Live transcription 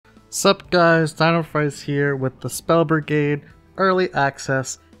Sup guys, dinofries here with the Spell Brigade Early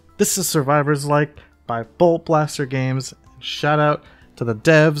Access. This is Survivors-lite by Bolt Blaster Games. Shout out to the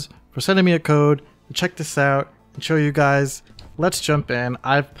devs for sending me a code to check this out and show you guys. Let's jump in.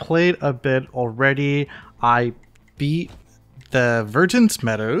 I've played a bit already. I beat the Virgin's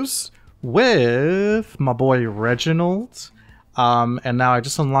Meadows with my boy Reginald. And now I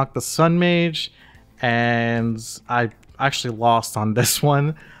just unlocked the Sun Mage and I actually lost on this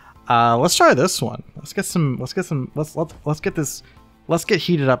one. Let's try this one. Let's get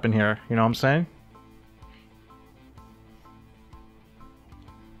heated up in here, you know what I'm saying?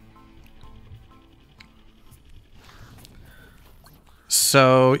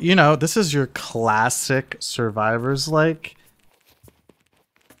 So, you know, this is your classic Survivors-like.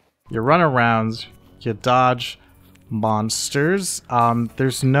 You run around, you dodge monsters.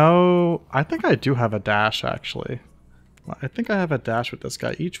 There's no... I think I do have a dash, actually. I think I have a dash with this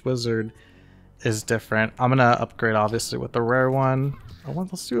guy. Each wizard is different. I'm gonna upgrade, obviously, with the rare one.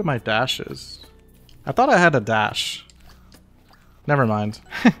 Let's see what my dash is. I thought I had a dash. Never mind.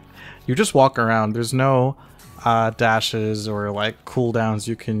 You just walk around. There's no dashes or like cooldowns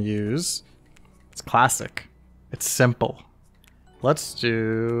you can use. It's classic. It's simple. Let's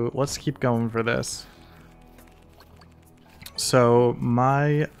keep going for this. So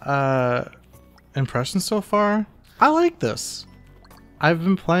my impressions so far, I like this. I've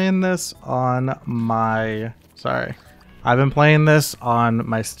been playing this on my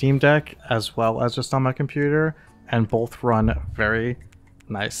Steam Deck as well as just on my computer, and both run very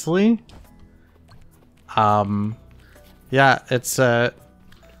nicely. Yeah, it's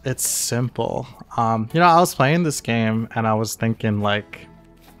simple. You know, I was playing this game and I was thinking I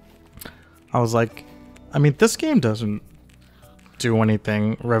mean, this game doesn't do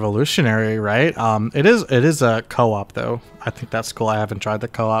anything revolutionary, right? It is a co-op though. I think that's cool. I haven't tried the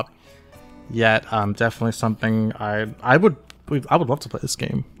co-op yet. Definitely something I would love to play this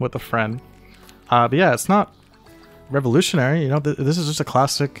game with a friend. But yeah, it's not revolutionary, you know. This is just a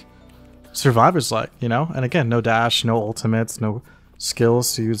classic Survivors-like, you know. And again, no dash, no ultimates, no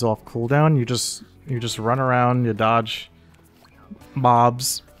skills to use off cooldown. You just run around, you dodge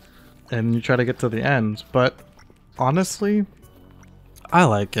mobs, and you try to get to the end. But honestly, I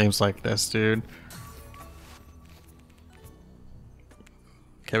like games like this, dude.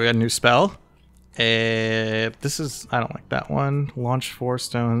 Okay, we got a new spell. This is... I don't like that one. Launch 4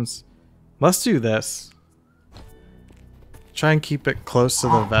 stones. Let's do this. Try and keep it close to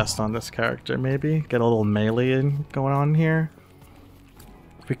the vest on this character, maybe. Get a little melee going on here.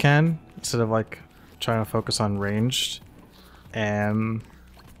 If we can. Instead of, like, trying to focus on ranged. But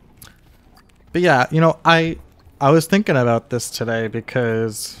yeah, you know, I was thinking about this today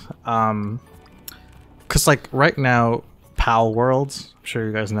because like right now, Pal World, I'm sure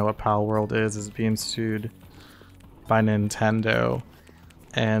you guys know what Pal World is being sued by Nintendo,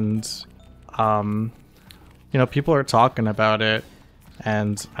 and you know, people are talking about it,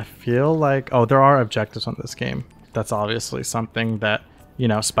 and I feel like, oh, there are objectives on this game. That's obviously something that, you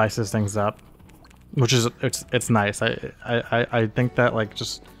know, spices things up, which is it's nice. I think that, like,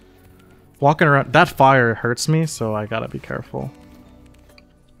 just walking around, that fire hurts me, so I gotta be careful.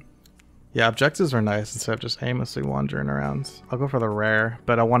 Yeah, objectives are nice instead of just aimlessly wandering around. I'll go for the rare,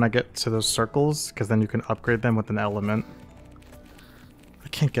 but I want to get to those circles because then you can upgrade them with an element. I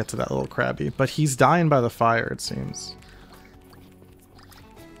can't get to that little crabby, but he's dying by the fire, it seems.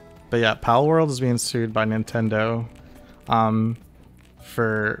 But yeah, Pal World is being sued by Nintendo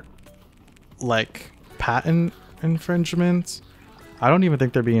for, like, patent infringement. I don't even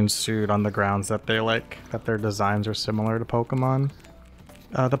think they're being sued on the grounds that that their designs are similar to Pokemon.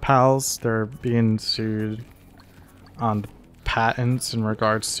 The Pals, they're being sued on patents in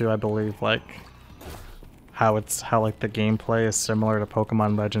regards to, I believe, like how like the gameplay is similar to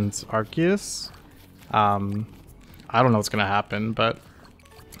Pokemon Legends Arceus. I don't know what's gonna happen, but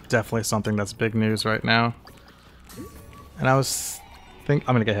definitely something that's big news right now. And I'm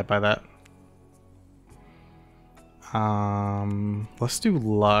gonna get hit by that. Let's do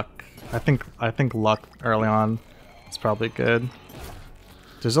luck. I think luck early on is probably good.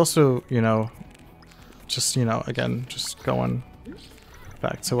 There's also, you know, just, you know, again, just going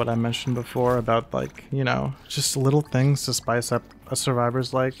back to what I mentioned before about, like, you know, just little things to spice up a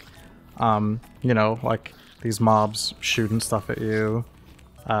Survivors-like. You know, like these mobs shooting stuff at you,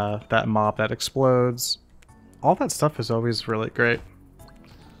 that mob that explodes. All that stuff is always really great.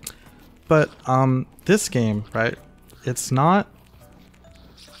 But this game, right? It's not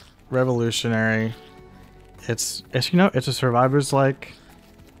revolutionary. It's you know, it's a Survivors-like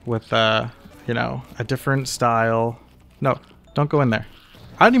with you know, a different style. No, don't go in there.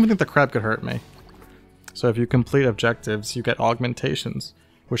 I didn't even think the crab could hurt me. So if you complete objectives, you get augmentations,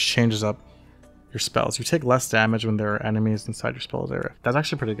 which changes up your spells. You take less damage when there are enemies inside your spells area. That's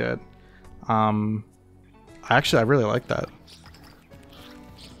actually pretty good. I really like that.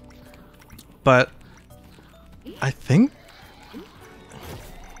 But I think,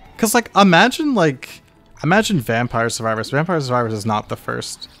 because like imagine Vampire Survivors. Vampire Survivors is not the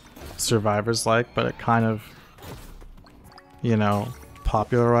first Survivors like, but it kind of, you know,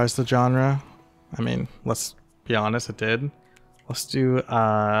 popularized the genre. I mean, let's be honest, it did. Let's do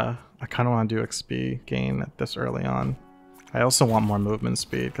I kind of want to do XP gain at this early on. I also want more movement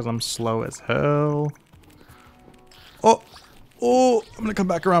speed because I'm slow as hell. Oh, I'm gonna come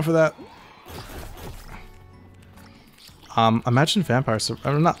back around for that. Imagine Vampire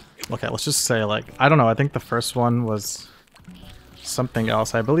I'm not okay, let's just say, like, I don't know, I think the first one was something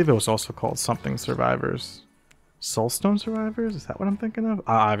else. I believe it was also called something Survivors. Soulstone Survivors? Is that what I'm thinking of?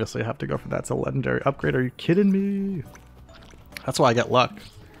 I obviously have to go for that. It's a legendary upgrade. Are you kidding me? That's why I get luck.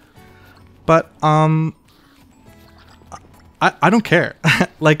 But I don't care.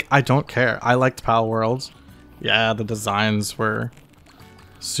 Like, I don't care. I liked Pal Worlds. Yeah, the designs were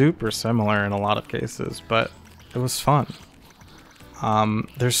super similar in a lot of cases, but it was fun.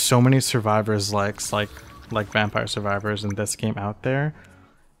 There's so many survivors like Vampire Survivors in this game out there.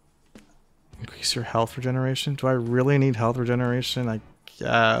 Increase your health regeneration. Do I really need health regeneration? I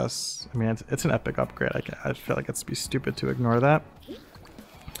guess. I mean, it's an epic upgrade. I feel like it'd be stupid to ignore that.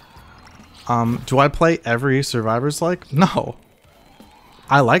 Do I play every Survivors like? No.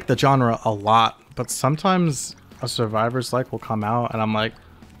 I like the genre a lot, but sometimes a Survivors like will come out and I'm like,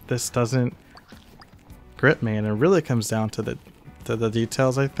 this doesn't grip me, and it really comes down to the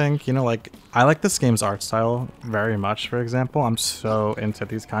details, I think. You know, like, I like this game's art style very much, for example. I'm so into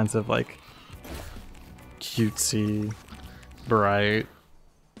these kinds of, like, cutesy, bright,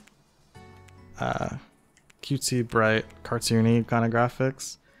 cartoony kind of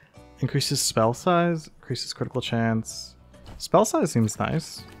graphics. Increases spell size, increases critical chance. Spell size seems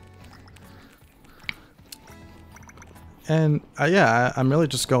nice. And yeah, I'm really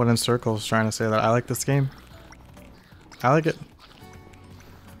just going in circles trying to say that I like this game. I like it.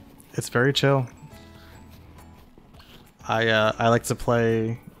 It's very chill. I like to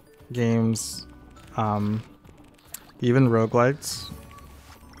play games, even roguelites.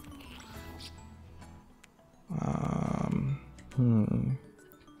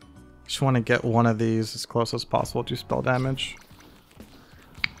 Just want to get one of these as close as possible to spell damage.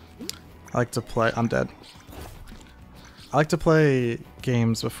 I like to play. I'm dead. I like to play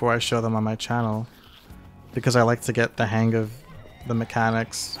games before I show them on my channel because I like to get the hang of the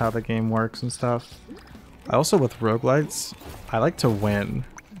mechanics, how the game works and stuff. I also, with roguelites, I like to win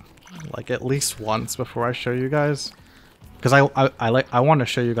like at least once before I show you guys, because I want to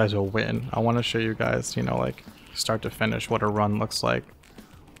show you guys a win. I want to show you guys, you know, like start to finish what a run looks like.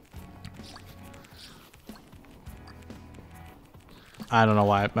 I don't know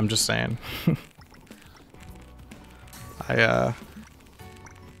why, I'm just saying.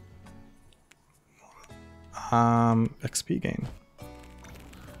 XP gain.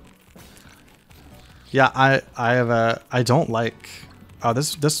 Yeah, I don't like, oh,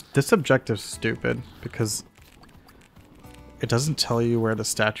 this objective's stupid because it doesn't tell you where the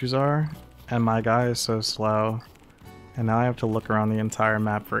statues are, and my guy is so slow, and now I have to look around the entire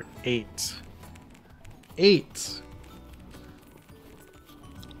map for 8.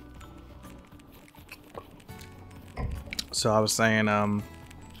 So I was saying, oh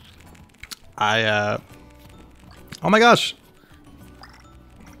my gosh!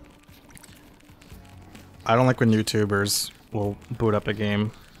 I don't like when YouTubers will boot up a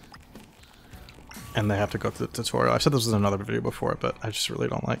game and they have to go through the tutorial. I've said this in another video before, but I just really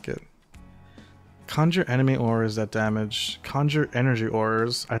don't like it. Conjure enemy auras that damage. Conjure energy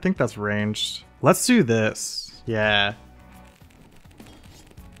auras. I think that's ranged. Let's do this. Yeah.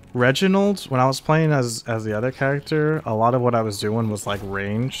 Reginald, when I was playing as the other character, a lot of what I was doing was like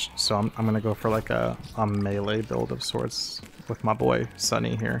ranged, so I'm gonna go for like a melee build of sorts with my boy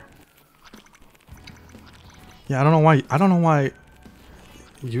Sunny here. Yeah, I don't know why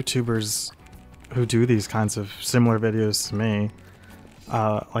YouTubers who do these kinds of similar videos to me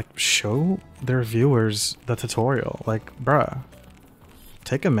like show their viewers the tutorial. Like, bruh,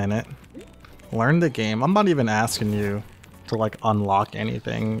 take a minute, learn the game. I'm not even asking you to like unlock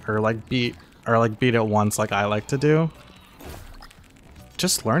anything or like beat it once like I like to do.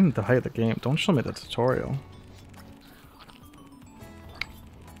 Just learn the height of the game. Don't show me the tutorial.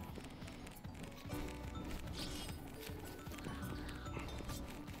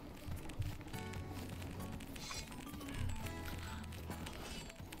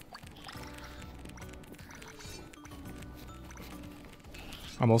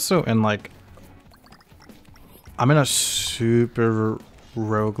 I'm also in like... I'm in a super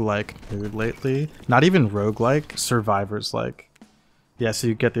roguelike mood lately. Not even roguelike, survivors-like. Yeah, so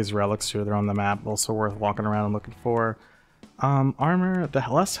you get these relics here. They're on the map. Also worth walking around and looking for. Armor. The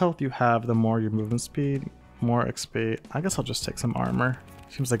less health you have, the more your movement speed. More XP. I guess I'll just take some armor.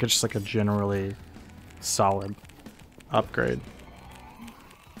 Seems like it's just like a generally solid upgrade.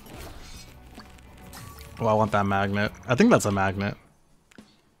 Oh, I want that magnet. I think that's a magnet.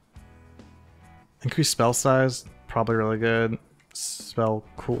 Increased spell size, probably really good. Spell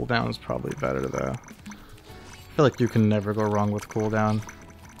cooldown is probably better though. I feel like you can never go wrong with cooldown.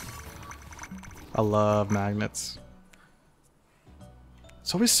 I love magnets.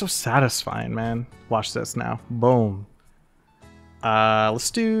 It's always so satisfying, man. Watch this now. Boom.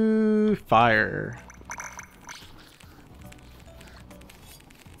 Let's do fire.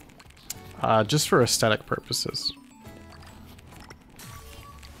 Just for aesthetic purposes.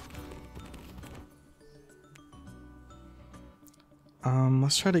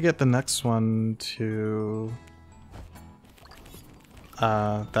 Let's try to get the next one to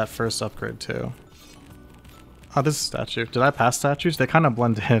that first upgrade too. Oh, this is statue. Did I pass statues? They kind of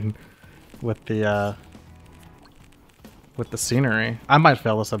blend in with the scenery. I might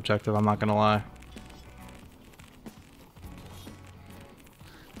fail this objective, I'm not gonna lie.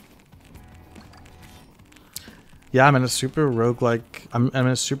 Yeah, I'm in a super roguelike. I'm in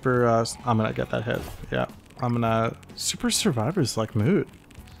a super. I'm gonna get that hit. Yeah, I'm in a super survivors-like mood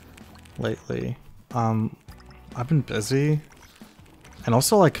lately. I've been busy, and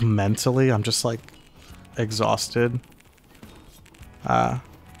also like mentally, I'm just like exhausted.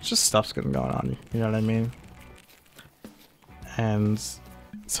 Just stuff's going on. You know what I mean? And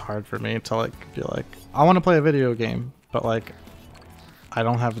it's hard for me to like be like, I want to play a video game, but like, I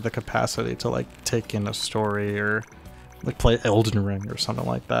don't have the capacity to like take in a story or like play Elden Ring or something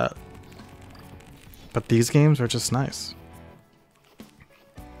like that. But these games are just nice.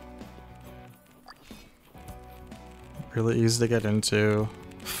 Really easy to get into.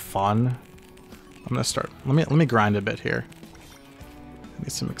 Fun. I'm gonna start. Let me grind a bit here. I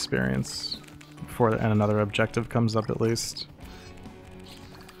need some experience before and another objective comes up at least.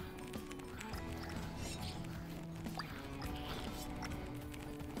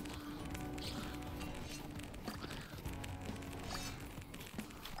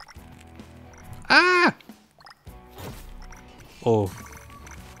 Ah! Oh.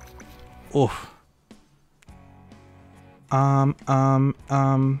 Oh.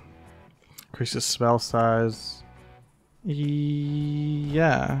 Increases spell size.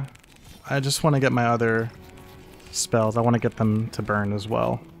 Yeah. I just want to get my other spells. I want to get them to burn as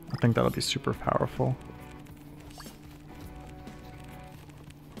well. I think that'll be super powerful.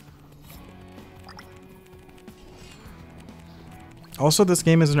 Also, this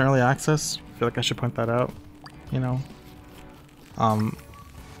game is in early access. I feel like I should point that out, you know.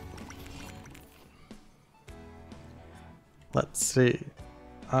 Let's see.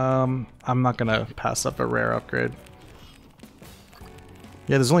 I'm not gonna pass up a rare upgrade.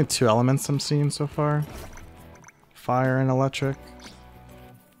 Yeah, there's only 2 elements I'm seeing so far. Fire and electric.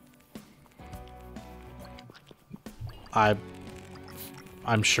 I'm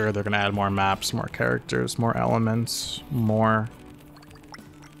sure they're gonna add more maps, more characters, more elements, more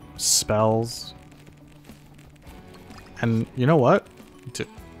spells. And you know what?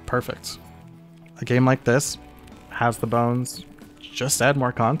 Perfect. A game like this has the bones. Just add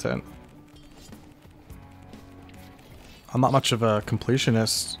more content. I'm not much of a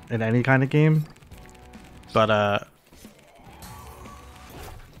completionist in any kind of game, but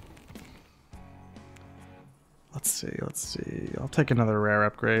let's see. I'll take another rare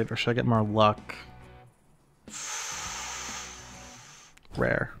upgrade, or should I get more luck?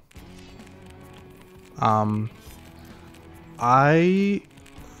 Rare. I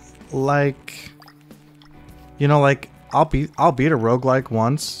like, you know, like I'll beat a roguelike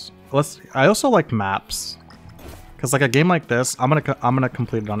once. I also like maps. Cause like a game like this, I'm gonna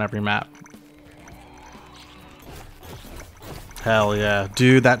complete it on every map. Hell yeah,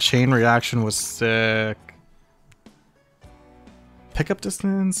 dude! That chain reaction was sick. Pickup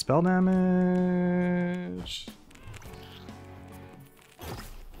distance, spell damage.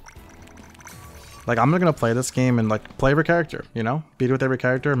 Like I'm gonna play this game and like play every character, you know, beat it with every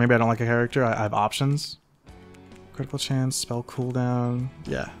character. Maybe I don't like a character. I have options. Critical chance, spell cooldown.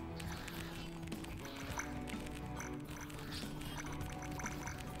 Yeah.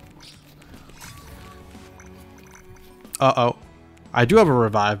 Uh-oh. I do have a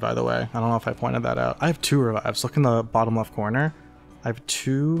revive, by the way. I don't know if I pointed that out. I have 2 revives. Look in the bottom left corner. I have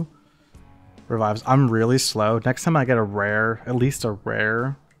 2 revives. I'm really slow. Next time I get a rare, at least a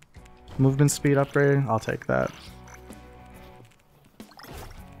rare movement speed upgrade, I'll take that.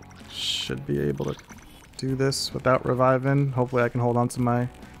 Should be able to do this without reviving. Hopefully I can hold on to my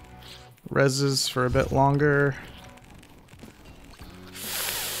reses for a bit longer.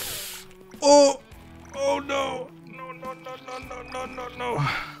 Oh! Oh no! No, no, no, no, no, no, no, no.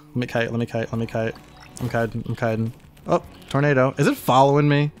 Let me kite, let me kite, let me kite. I'm kiting, I'm kiting. Oh, tornado. Is it following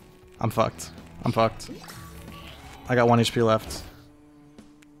me? I'm fucked. I'm fucked. I got 1 HP left.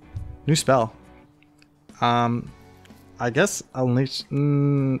 New spell. I guess unleash.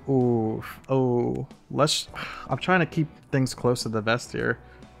 Ooh. Oh. Let's. I'm trying to keep things close to the vest here.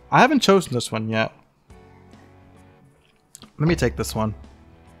 I haven't chosen this one yet. Let me take this one,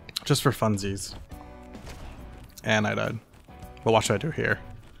 just for funsies. And I died. But what should I do here?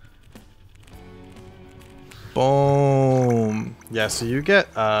 Boom. Yeah. So you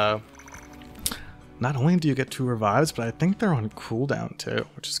get. Not only do you get 2 revives, but I think they're on cooldown too,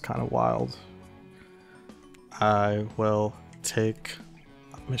 which is kind of wild. I will take,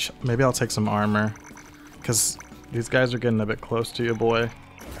 maybe I'll take some armor, because these guys are getting a bit close to you, boy.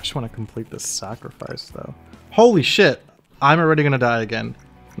 I just want to complete this sacrifice, though. Holy shit! I'm already gonna die again.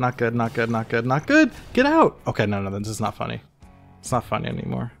 Not good, not good, not good, not good! Get out! Okay, no, this is not funny. It's not funny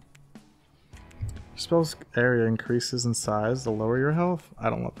anymore. Your spell's area increases in size the lower your health. I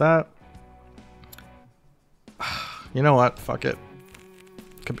don't want that. You know what? Fuck it.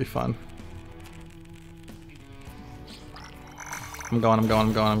 Could be fun. I'm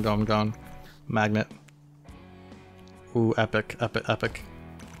going. Magnet. Ooh, epic, epic, epic.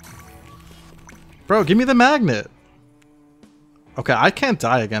 Bro, give me the magnet! Okay, I can't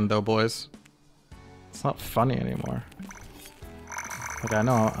die again though, boys. It's not funny anymore. Like, I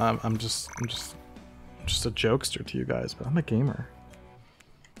know, I'm just a jokester to you guys, but I'm a gamer.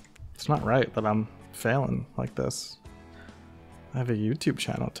 It's not right that I'm failing like this. I have a YouTube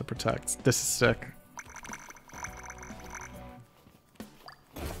channel to protect. This is sick.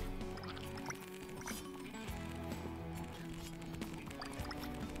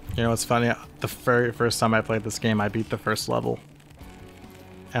 You know what's funny? The very first time I played this game, I beat the first level.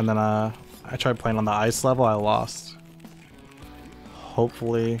 And then I tried playing on the ice level, I lost.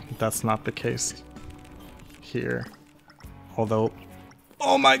 Hopefully that's not the case here. Although,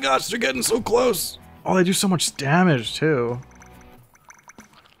 oh my gosh, they're getting so close! Oh, they do so much damage too.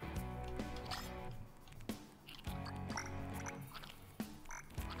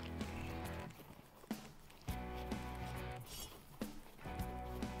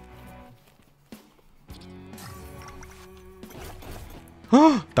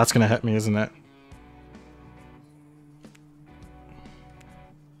 That's gonna hit me, isn't it?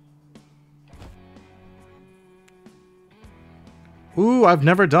 Ooh, I've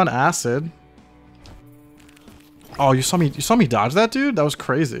never done acid. Oh, you saw me dodge that, dude? That was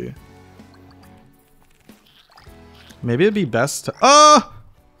crazy. Maybe it'd be best to— oh!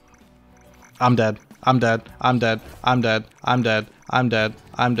 I'm dead. I'm dead. I'm dead. I'm dead. I'm dead. I'm dead.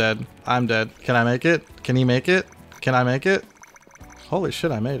 I'm dead. I'm dead. Can I make it? Can he make it? Can I make it? Holy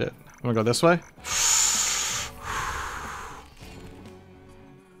shit, I made it. I'm gonna go this way.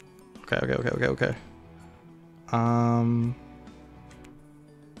 Okay.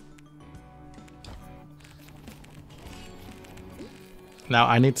 Now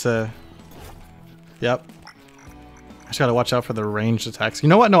I need to... Yep. I just gotta watch out for the ranged attacks. You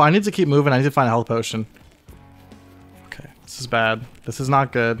know what? No, I need to keep moving. I need to find a health potion. Okay, this is bad. This is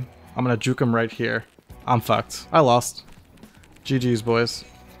not good. I'm gonna juke him right here. I'm fucked. I lost. GG's, boys.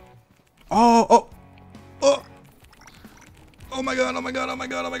 Oh my god, oh my god, oh my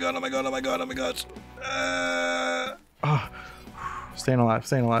god, oh my god, oh my god, oh my god, oh my god. Oh. Staying alive,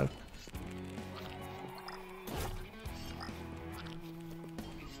 staying alive.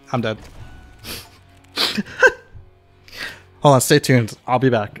 I'm dead. Hold on, stay tuned. I'll be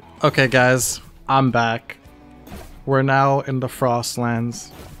back. Okay, guys, I'm back. We're now in the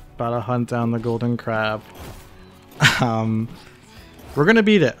Frostlands, about to hunt down the golden crab. We're gonna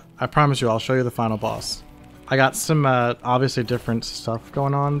beat it. I promise you, I'll show you the final boss. I got some obviously different stuff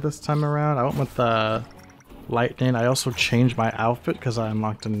going on this time around. I went with the lightning. I also changed my outfit because I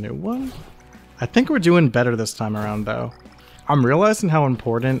unlocked a new one. I think we're doing better this time around though. I'm realizing how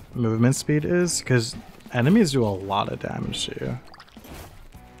important movement speed is because enemies do a lot of damage to you.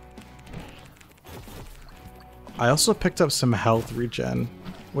 I also picked up some health regen,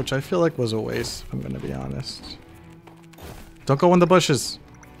 which I feel like was a waste, if I'm gonna be honest. Don't go in the bushes.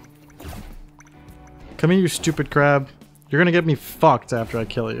 Come here, you stupid crab. You're gonna get me fucked after I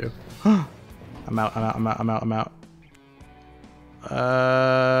kill you. I'm out.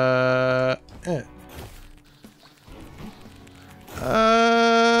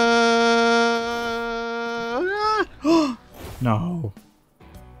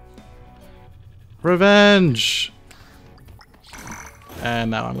 Revenge!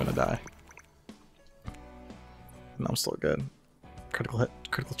 And now I'm gonna die. No, I'm still good. Critical hit,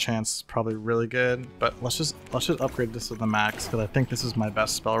 critical chance is probably really good, but let's just upgrade this to the max because I think this is my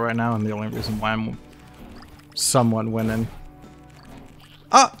best spell right now and the only reason why I'm somewhat winning.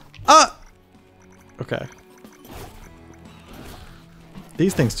 Okay.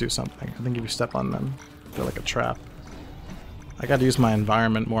 These things do something. I think if you step on them, they're like a trap. I gotta use my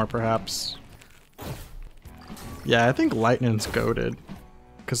environment more, perhaps. Yeah, I think lightning's goated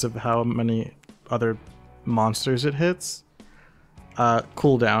because of how many other monsters it hits.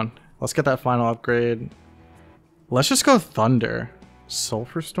 Cooldown. Let's get that final upgrade. Let's just go thunder.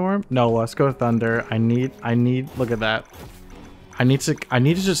 Sulfur storm? No, let's go thunder. I need look at that. I need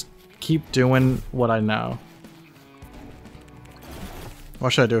to just keep doing what I know.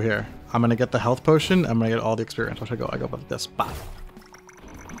 What should I do here? I'm gonna get the health potion. I'm gonna get all the experience. Where should I go? I go with this. Bah.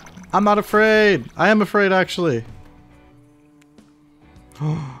 I'm not afraid. I am afraid, actually.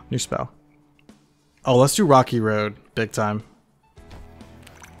 New spell. Oh, let's do Rocky Road. Big time.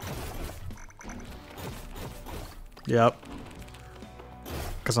 Yep.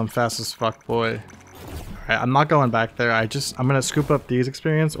 Because I'm fast as fuck, boy. Alright, I'm not going back there. I'm gonna scoop up these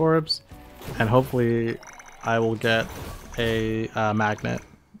experience orbs. And hopefully I will get a magnet.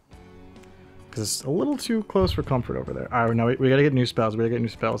 Because it's a little too close for comfort over there. Alright, no, we gotta get new spells. We gotta get new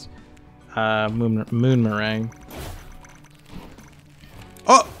spells. Moon Meringue.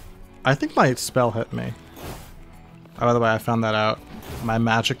 Oh! I think my spell hit me. Oh, by the way, I found that out. My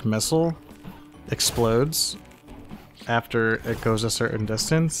magic missile explodes after it goes a certain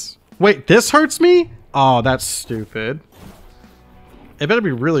distance. Wait, this hurts me? Oh, that's stupid. It better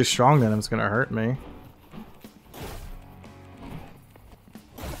be really strong then if it's gonna hurt me.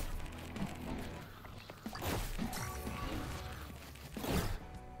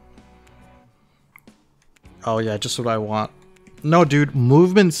 Oh yeah, just what I want. No, dude,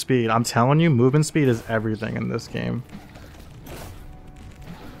 movement speed. I'm telling you, movement speed is everything in this game.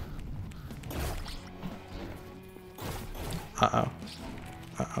 Uh-oh.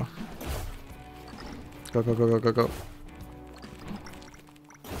 Uh-oh. Go, go, go, go, go, go.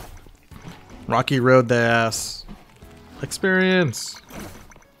 Rocky Road the ass. Experience.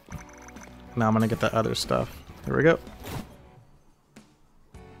 Now I'm gonna get that other stuff. Here we go.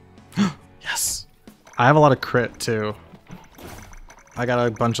 Yes! I have a lot of crit, too. I got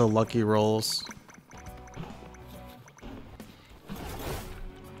a bunch of lucky rolls.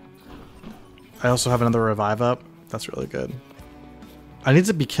 I also have another revive up. That's really good. I need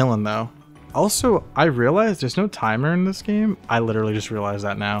to be killing, though. Also, I realized there's no timer in this game. I literally just realized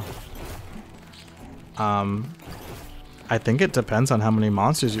that now. I think it depends on how many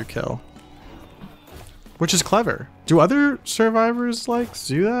monsters you kill. Which is clever. Do other survivors like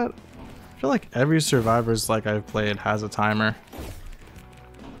do that? I feel like every survivors like I've played has a timer.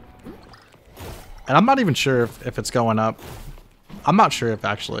 And I'm not even sure if it's going up. I'm not sure if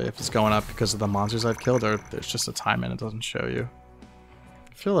it's going up because of the monsters I've killed or there's just a time and it doesn't show you.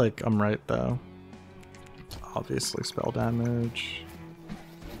 I feel like I'm right though. Obviously spell damage.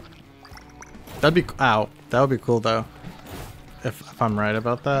 That'd be, ow, that would be cool though. If I'm right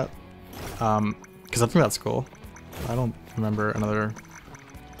about that. Because I think that's cool. I don't remember another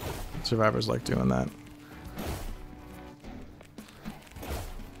survivors like doing that.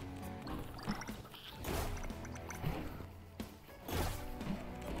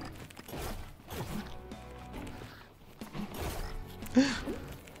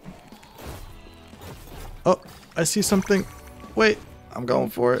 Oh, I see something. Wait, I'm going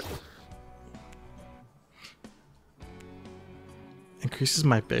for it. Increases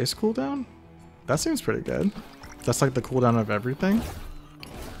my base cooldown? That seems pretty good. That's like the cooldown of everything.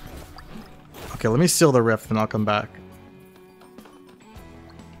 Okay, let me seal the rift and I'll come back.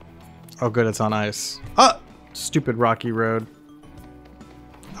 Oh good, it's on ice. Ah! Stupid rocky road.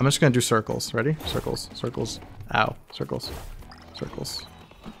 I'm just gonna do circles. Ready? Circles. Circles. Ow. Circles. Circles.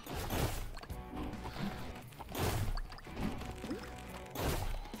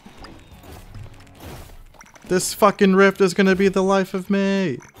 This fucking rift is gonna be the life of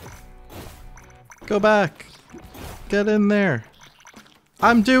me. Go back. Get in there.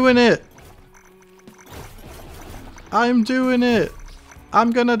 I'm doing it. I'm doing it.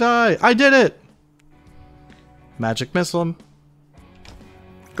 I'm gonna die. I did it. Magic missile him.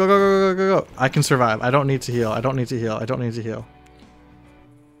 Go, go, go, go, go, go. I can survive. I don't need to heal. I don't need to heal. I don't need to heal.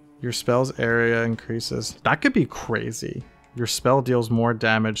 Your spell's area increases. That could be crazy. Your spell deals more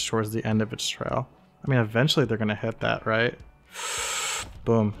damage towards the end of its trail. I mean, eventually they're gonna hit that, right?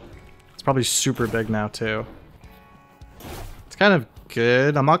 Boom. It's probably super big now, too. It's kind of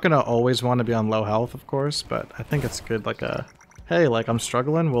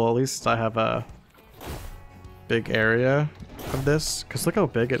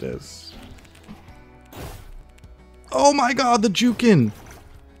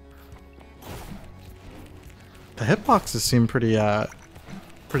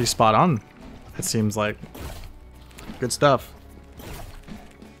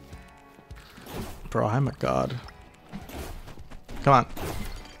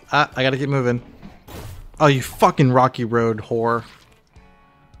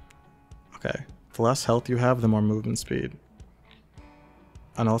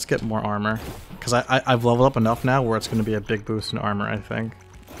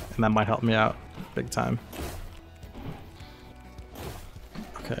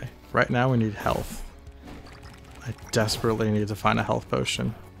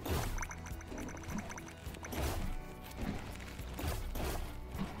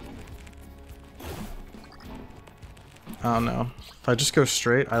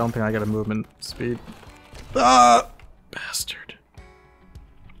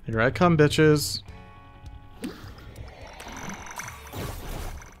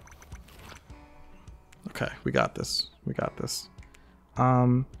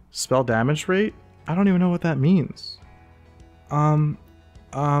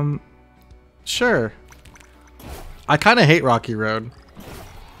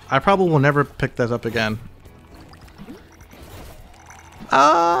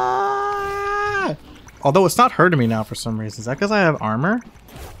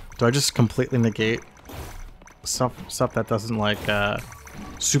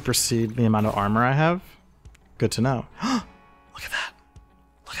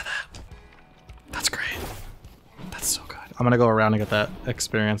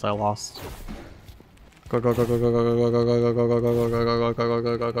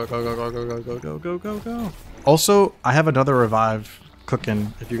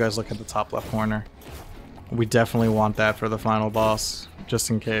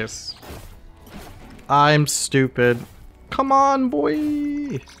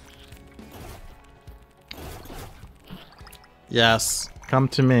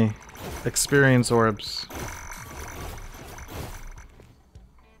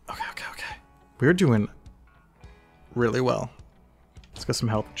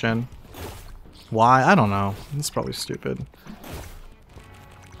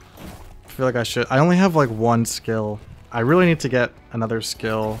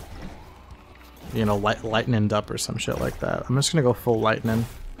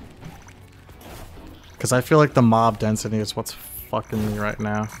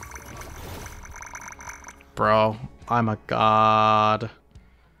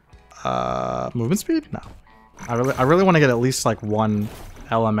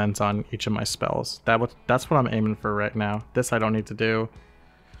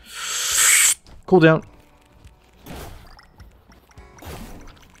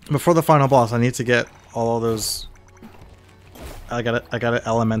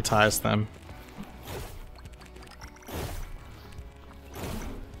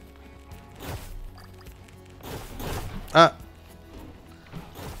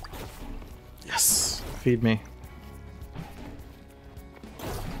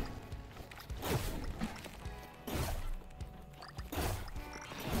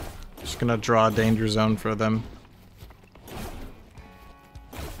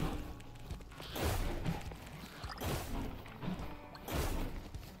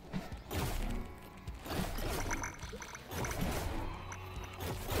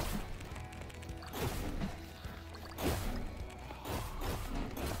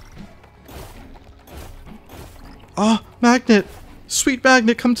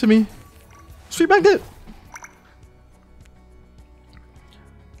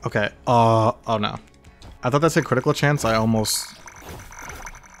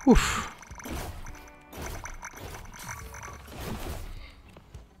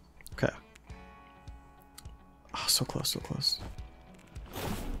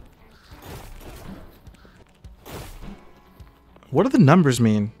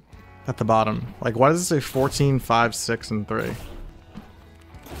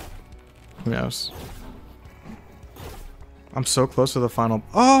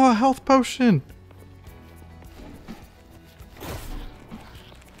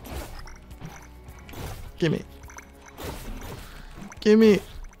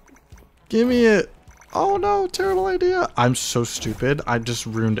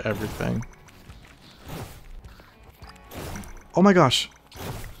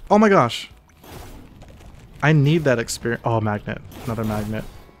I need that experience. Oh, magnet. Another magnet.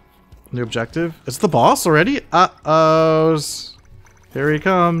 New objective. It's the boss already? Uh-oh. Here he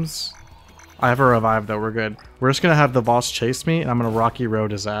comes. I have a revive though. We're good. We're just gonna have the boss chase me, and I'm gonna Rocky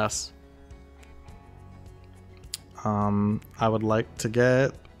Road his ass. I would like to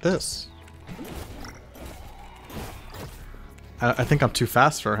get this. I think I'm too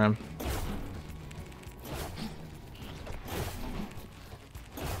fast for him.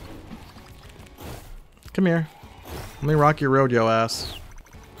 Come here. Let me Rocky Road yo ass.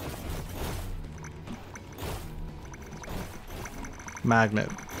 Magnet.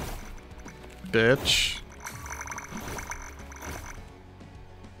 Bitch.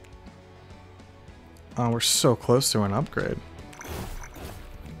 Oh, we're so close to an upgrade.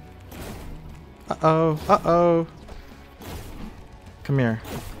 Uh-oh. Uh-oh. Come here.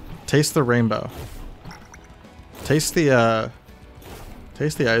 Taste the rainbow. Taste the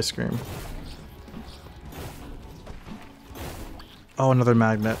ice cream. Oh, another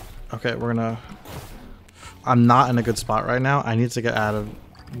magnet. Okay, we're gonna... I'm not in a good spot right now. I need to get out of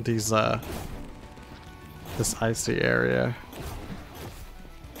these, this icy area.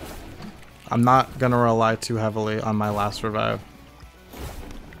 I'm not gonna rely too heavily on my last revive.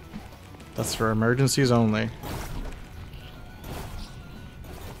 That's for emergencies only.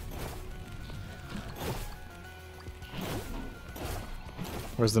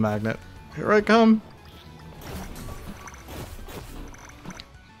 Where's the magnet? Here I come!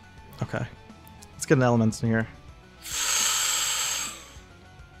 Okay. Let's get an elements in here.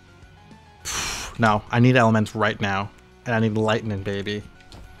 No, I need elements right now. And I need lightning, baby.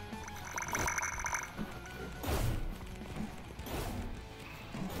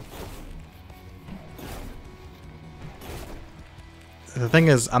 The thing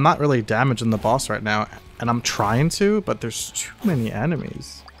is, I'm not really damaging the boss right now, and I'm trying to, but there's too many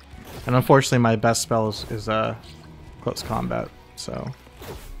enemies. And unfortunately, my best spell is close combat, so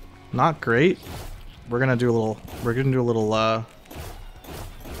not great. We're gonna do a little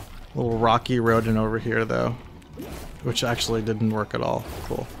little rocky roading over here though, which actually didn't work at all.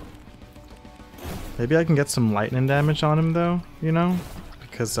 Cool. Maybe I can get some lightning damage on him though, you know,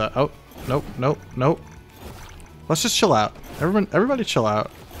 because oh, nope, nope, nope. Let's just chill out. Everybody chill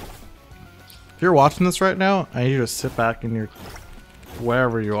out. If you're watching this right now, I need you to sit back in your...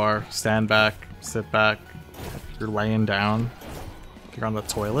 wherever you are. Stand back. Sit back. If you're laying down. If you're on the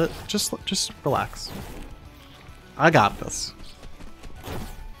toilet. Just relax. I got this.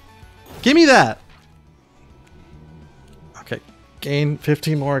 Give me that! Okay. Gain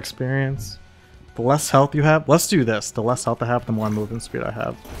 15 more experience. The less health you have... Let's do this. The less health I have, the more movement speed I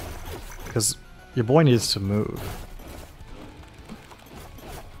have. Because your boy needs to move.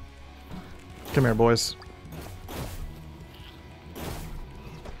 Come here, boys.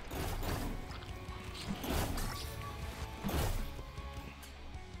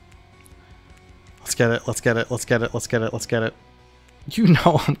 Let's get it, let's get it, let's get it, let's get it, let's get it. You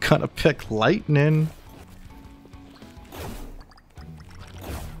know I'm gonna pick lightning.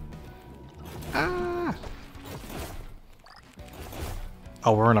 Ah!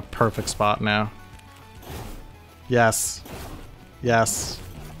 Oh, we're in a perfect spot now. Yes. Yes.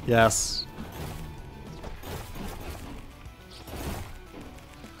 Yes.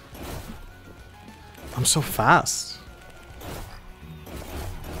 I'm so fast.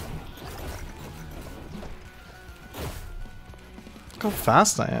 Look how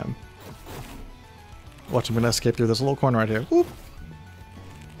fast I am. Watch, I'm gonna escape through this little corner right here. Whoop.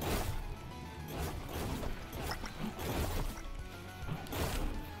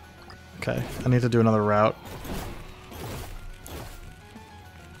 Okay, I need to do another route.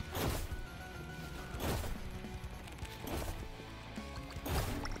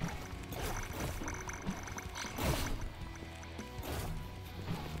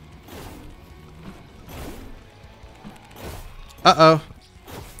 Uh-oh.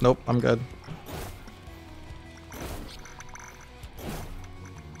 Nope, I'm good.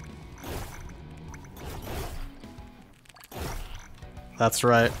 That's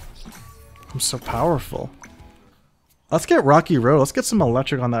right. I'm so powerful. Let's get Rocky Road. Let's get some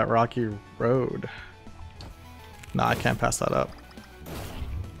electric on that Rocky Road. Nah, I can't pass that up.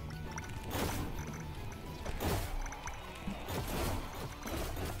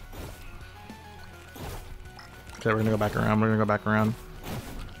 Okay, we're gonna go back around. We're gonna go back around.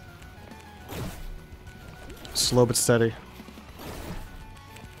 Slow but steady.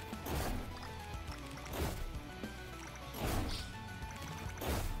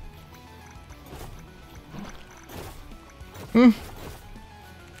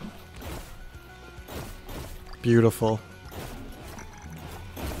 Beautiful.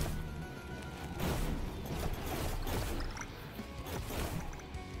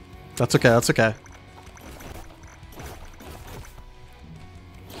 That's okay, that's okay.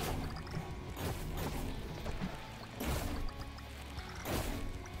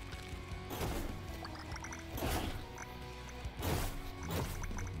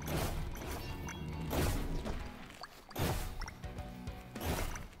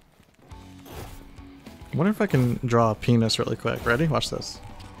 I wonder if I can draw a penis really quick. Ready? Watch this.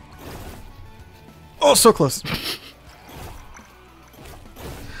 Oh, so close.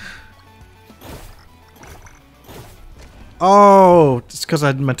 Oh, it's because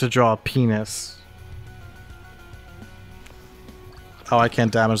I meant to draw a penis. Oh, I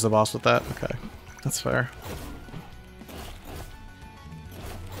can't damage the boss with that? Okay, that's fair.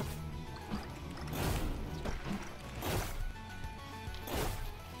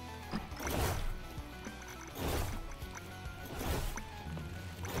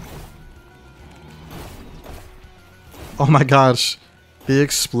 Oh my gosh, the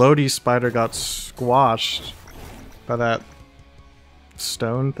explodey spider got squashed by that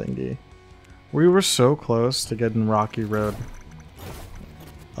stone thingy. We were so close to getting Rocky Road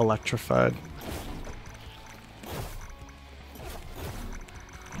electrified.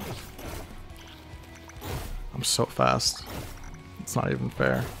 I'm so fast. It's not even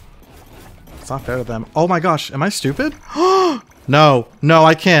fair. It's not fair to them. Oh my gosh, am I stupid? No, no,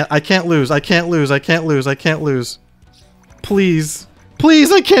 I can't lose. I can't lose. I can't lose. I can't lose. Please.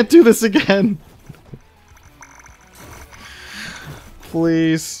 Please, I can't do this again.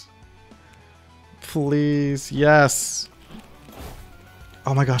 Please. Please, yes.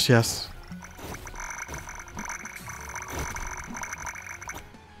 Oh my gosh, yes.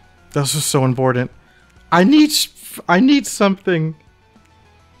 This is so important. I need something.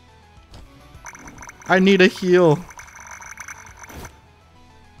 I need a heal.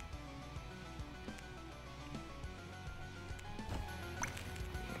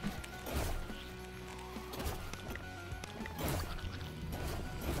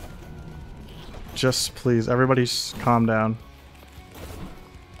 Just please, everybody calm down.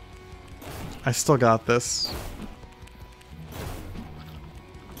 I still got this.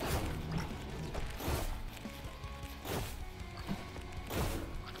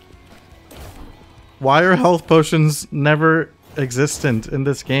 Why are health potions never existent in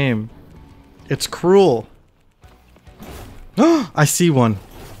this game? It's cruel. I see one.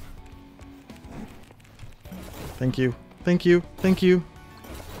 Thank you. Thank you. Thank you.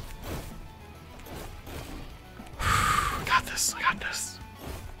 I got this. I got this.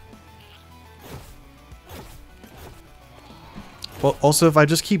 Well, also, if I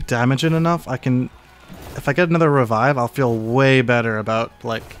just keep damaging enough, I can... If I get another revive, I'll feel way better about,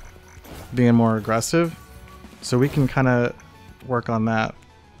 like, being more aggressive. So we can kind of work on that.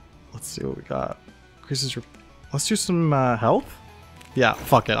 Let's see what we got. Increases your... Let's do some health? Yeah,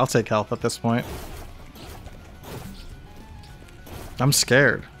 fuck it. I'll take health at this point. I'm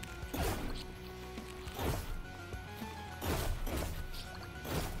scared.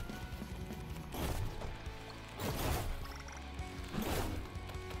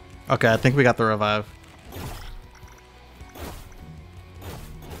 Okay, I think we got the revive.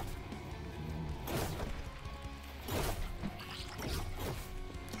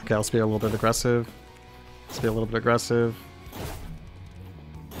 Okay, let's be a little bit aggressive. Let's be a little bit aggressive.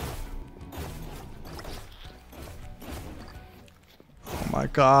 Oh my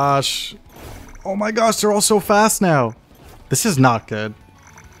gosh. Oh my gosh, they're all so fast now. This is not good.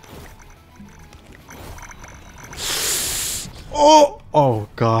 Oh! Oh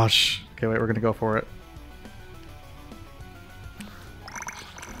gosh. Okay, wait, we're gonna go for it.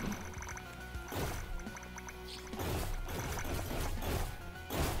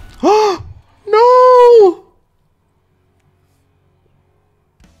 Oh! No!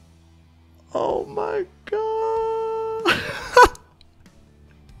 Oh my god.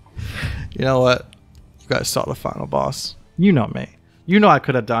 You know what? You guys saw the final boss. You know me. You know I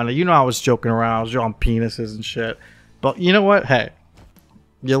could have done it. You know I was joking around. I was drawing penises and shit. But you know what? Hey.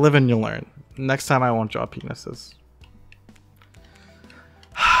 You live and you learn. Next time I won't draw penises.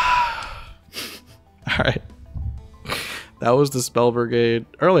 Alright. That was the Spell Brigade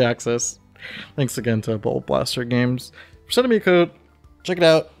Early Access. Thanks again to Bolt Blaster Games for sending me a code. Check it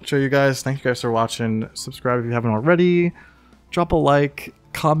out. Show you guys. Thank you guys for watching. Subscribe if you haven't already. Drop a like.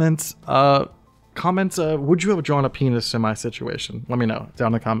 Comment. Would you have drawn a penis in my situation? Let me know down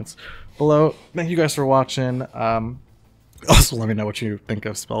in the comments below. Thank you guys for watching. Also, let me know what you think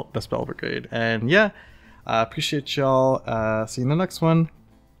of the Spell Brigade. And yeah, appreciate y'all. See you in the next one.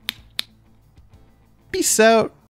 Peace out.